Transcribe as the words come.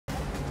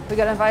We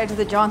got invited to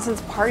the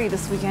Johnsons' party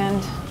this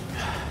weekend.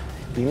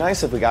 It'd be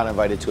nice if we got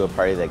invited to a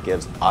party that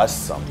gives us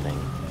something.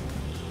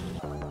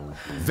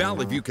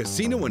 Valley View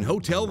Casino and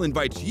Hotel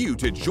invites you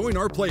to join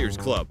our Players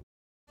Club.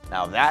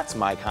 Now that's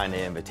my kind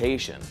of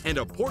invitation. And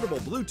a portable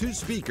Bluetooth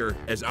speaker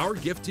as our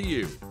gift to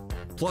you.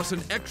 Plus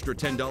an extra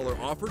 $10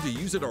 offer to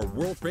use at our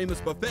world-famous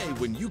buffet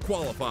when you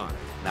qualify.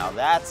 Now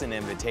that's an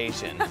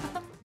invitation.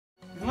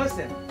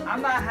 Listen,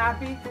 I'm not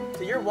happy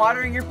till you're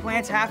watering your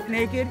plants half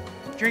naked,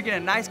 drinking a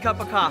nice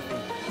cup of coffee.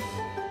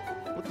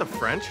 What the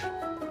French?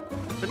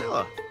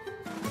 Vanilla.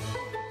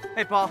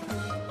 Hey, Paul.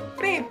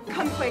 Babe,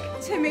 come quick.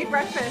 Tim made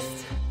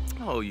breakfast.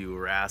 Oh, you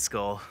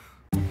rascal.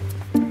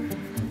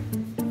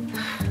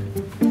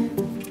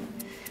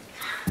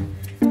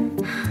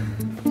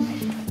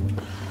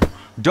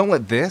 Don't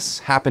let this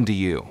happen to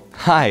you.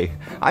 Hi,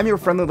 I'm your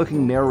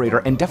friendly-looking narrator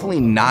and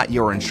definitely not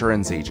your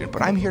insurance agent,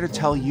 but I'm here to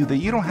tell you that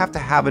you don't have to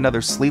have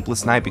another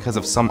sleepless night because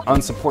of some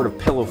unsupportive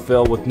pillow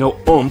fill with no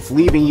oomph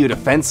leaving you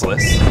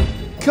defenseless.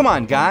 Come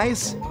on,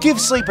 guys, give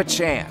sleep a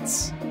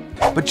chance.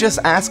 But just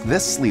ask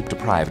this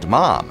sleep-deprived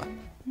mom.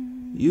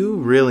 You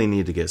really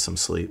need to get some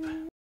sleep.